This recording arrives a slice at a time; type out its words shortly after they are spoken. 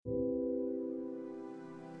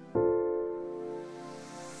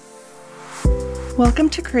Welcome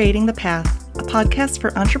to Creating the Path, a podcast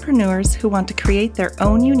for entrepreneurs who want to create their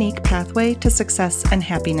own unique pathway to success and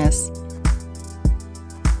happiness.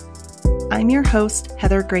 I'm your host,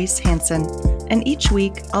 Heather Grace Hansen, and each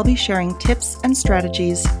week I'll be sharing tips and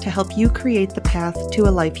strategies to help you create the path to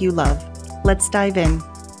a life you love. Let's dive in.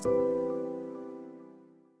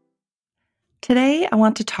 Today, I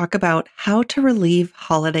want to talk about how to relieve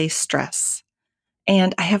holiday stress,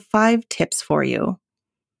 and I have 5 tips for you.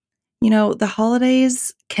 The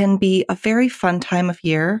holidays can be a very fun time of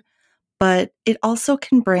year, but it also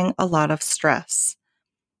can bring a lot of stress.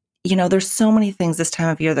 There's so many things this time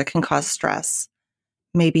of year that can cause stress.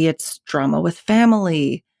 Maybe it's drama with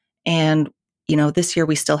family, and, this year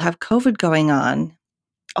we still have COVID going on.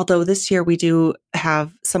 Although this year we do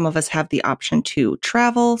have, some of us have the option to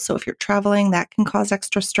travel. So if you're traveling, that can cause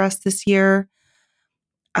extra stress this year.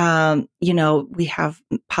 We have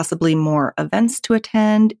possibly more events to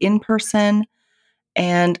attend in person.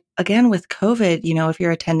 And again, with COVID, if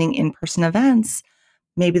you're attending in-person events,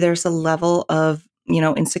 maybe there's a level of,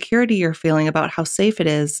 insecurity you're feeling about how safe it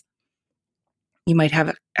is. You might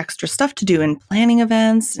have extra stuff to do in planning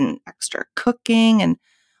events and extra cooking and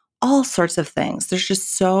all sorts of things. There's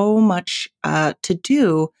just so much to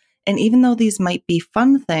do. And even though these might be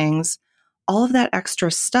fun things, all of that extra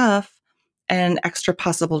stuff and extra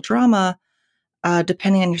possible drama,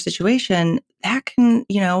 depending on your situation, that can,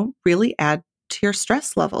 really add to your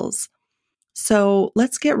stress levels. So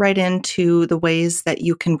let's get right into the ways that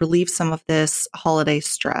you can relieve some of this holiday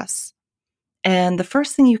stress. And the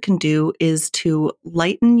first thing you can do is to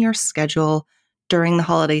lighten your schedule during the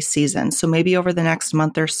holiday season. So maybe over the next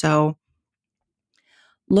month or so,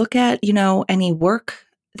 look at, any work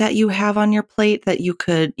that you have on your plate that you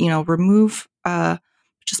could, remove,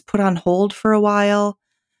 just put on hold for a while.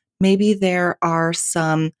 Maybe there are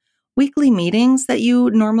some weekly meetings that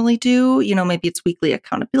you normally do. Maybe it's weekly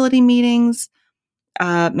accountability meetings.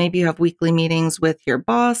 Maybe you have weekly meetings with your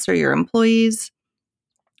boss or your employees.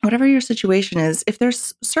 Whatever your situation is, if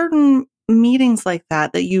there's certain meetings like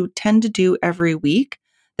that you tend to do every week,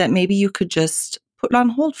 that maybe you could just put on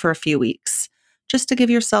hold for a few weeks, just to give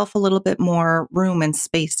yourself a little bit more room and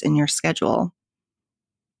space in your schedule.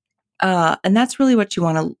 And that's really what you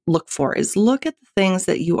want to look for, is look at the things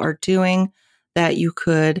that you are doing that you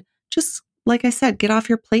could just, like I said, get off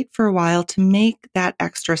your plate for a while to make that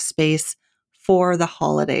extra space for the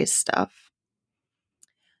holiday stuff.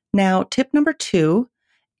 Now, tip number 2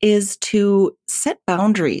 is to set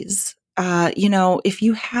boundaries. If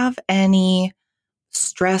you have any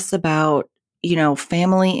stress about,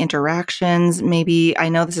 family interactions, maybe, I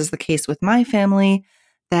know this is the case with my family,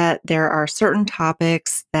 that there are certain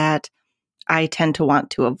topics that I tend to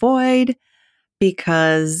want to avoid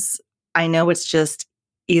because I know it's just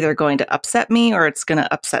either going to upset me or it's going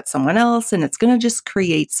to upset someone else, and it's going to just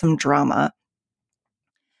create some drama.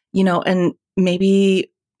 And maybe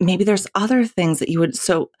there's other things that you would,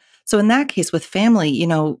 so in that case with family,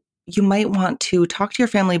 you might want to talk to your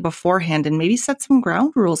family beforehand and maybe set some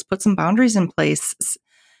ground rules, put some boundaries in place.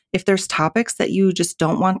 If there's topics that you just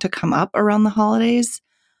don't want to come up around the holidays,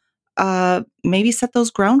 maybe set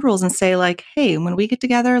those ground rules and say, like, hey, when we get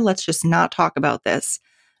together, let's just not talk about this.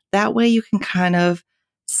 That way you can kind of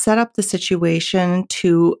set up the situation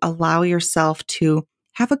to allow yourself to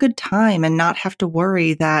have a good time and not have to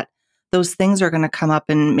worry that those things are going to come up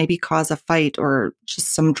and maybe cause a fight or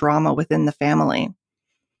just some drama within the family.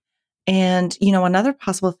 And, another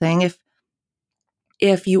possible thing,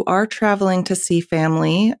 if you are traveling to see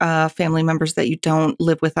family members that you don't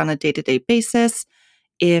live with on a day-to-day basis,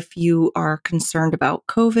 if you are concerned about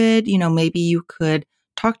COVID, maybe you could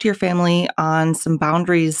talk to your family on some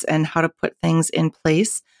boundaries and how to put things in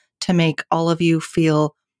place to make all of you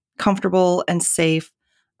feel comfortable and safe,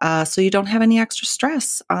 so you don't have any extra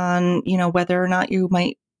stress on, whether or not you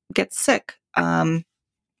might get sick.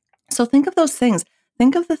 So think of those things.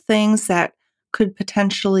 Think of the things that could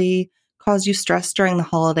potentially cause you stress during the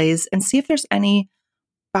holidays and see if there's any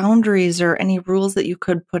boundaries or any rules that you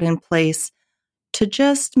could put in place to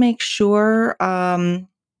just make sure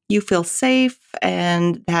you feel safe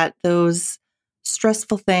and that those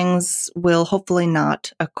stressful things will hopefully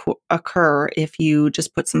not occur if you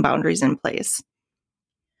just put some boundaries in place.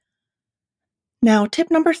 Now, tip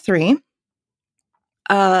number 3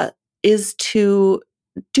 is to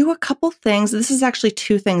do a couple things. This is actually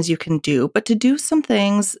 2 things you can do, but to do some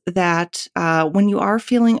things that when you are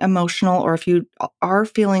feeling emotional or if you are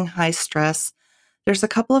feeling high stress, there's a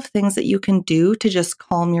couple of things that you can do to just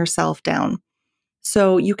calm yourself down.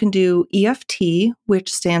 So you can do EFT,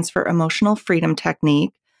 which stands for Emotional Freedom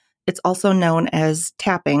Technique. It's also known as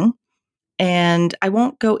tapping. And I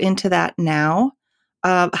won't go into that now,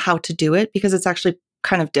 how to do it, because it's actually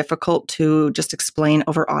kind of difficult to just explain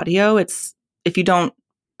over audio. If you don't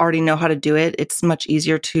already know how to do it, it's much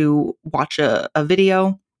easier to watch a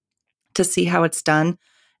video to see how it's done.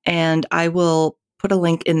 And I will put a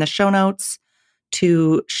link in the show notes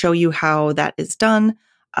to show you how that is done.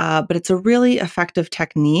 But it's a really effective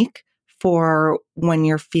technique for when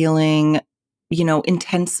you're feeling,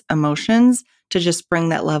 intense emotions, to just bring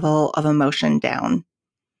that level of emotion down.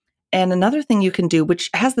 And another thing you can do, which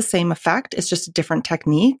has the same effect, it's just a different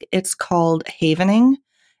technique. It's called havening.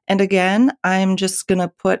 And again, I'm just going to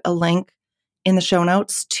put a link in the show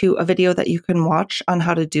notes to a video that you can watch on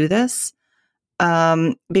how to do this,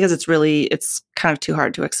 because it's kind of too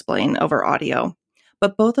hard to explain over audio.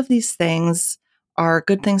 But both of these things are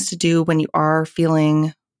good things to do when you are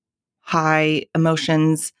feeling high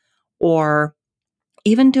emotions, or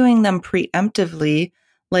even doing them preemptively.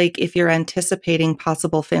 Like if you're anticipating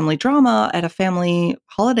possible family drama at a family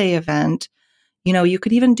holiday event, you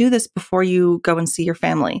could even do this before you go and see your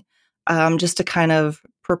family, just to kind of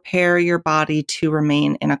prepare your body to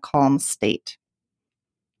remain in a calm state.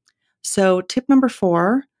 So tip number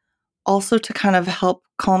 4, also to kind of help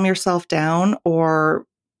calm yourself down or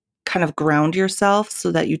kind of ground yourself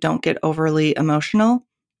so that you don't get overly emotional,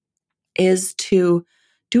 is to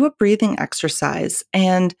do a breathing exercise.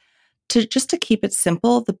 And to keep it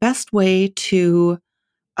simple, the best way to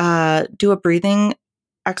do a breathing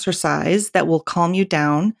exercise that will calm you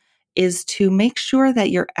down is to make sure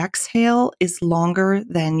that your exhale is longer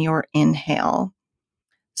than your inhale.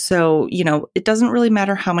 So, it doesn't really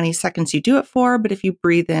matter how many seconds you do it for, but if you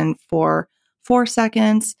breathe in for 4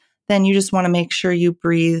 seconds, then you just want to make sure you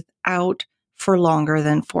breathe out for longer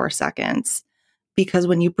than 4 seconds. Because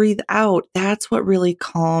when you breathe out, that's what really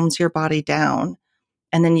calms your body down.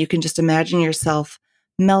 And then you can just imagine yourself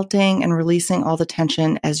melting and releasing all the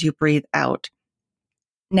tension as you breathe out.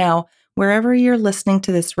 Now, wherever you're listening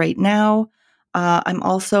to this right now, I'm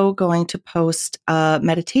also going to post a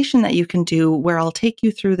meditation that you can do where I'll take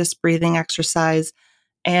you through this breathing exercise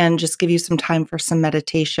and just give you some time for some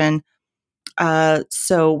meditation.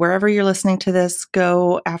 So wherever you're listening to this,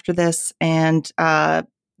 go after this, and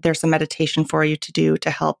there's a meditation for you to do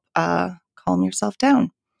to help calm yourself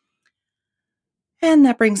down. And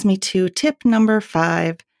that brings me to tip number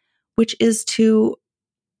 5, which is to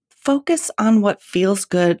focus on what feels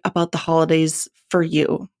good about the holidays for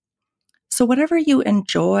you. So whatever you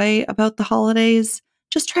enjoy about the holidays,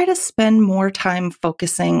 just try to spend more time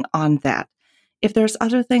focusing on that. If there's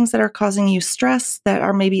other things that are causing you stress that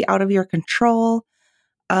are maybe out of your control,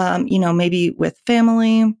 maybe with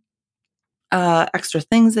family, extra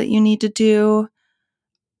things that you need to do,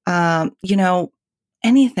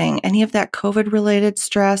 anything, any of that COVID related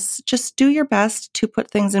stress, just do your best to put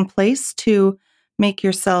things in place to make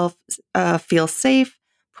yourself feel safe,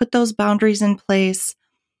 put those boundaries in place.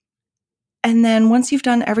 And then once you've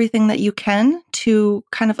done everything that you can to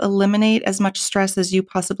kind of eliminate as much stress as you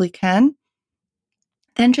possibly can,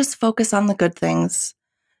 then just focus on the good things.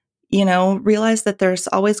 Realize that there's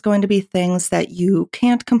always going to be things that you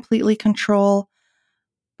can't completely control,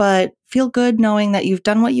 but feel good knowing that you've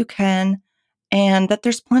done what you can and that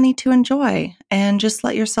there's plenty to enjoy, and just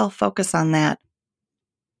let yourself focus on that.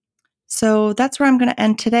 So that's where I'm going to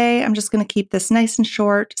end today. I'm just going to keep this nice and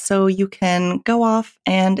short so you can go off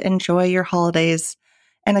and enjoy your holidays.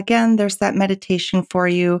 And again, there's that meditation for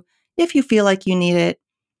you if you feel like you need it.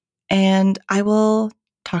 And I will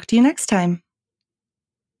talk to you next time.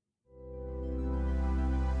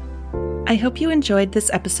 I hope you enjoyed this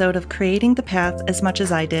episode of Creating the Path as much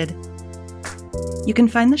as I did. You can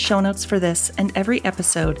find the show notes for this and every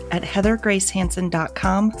episode at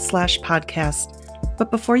heathergracehanson.com/podcast.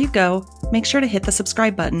 But before you go, make sure to hit the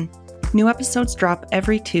subscribe button. New episodes drop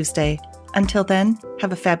every Tuesday. Until then,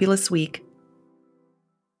 have a fabulous week.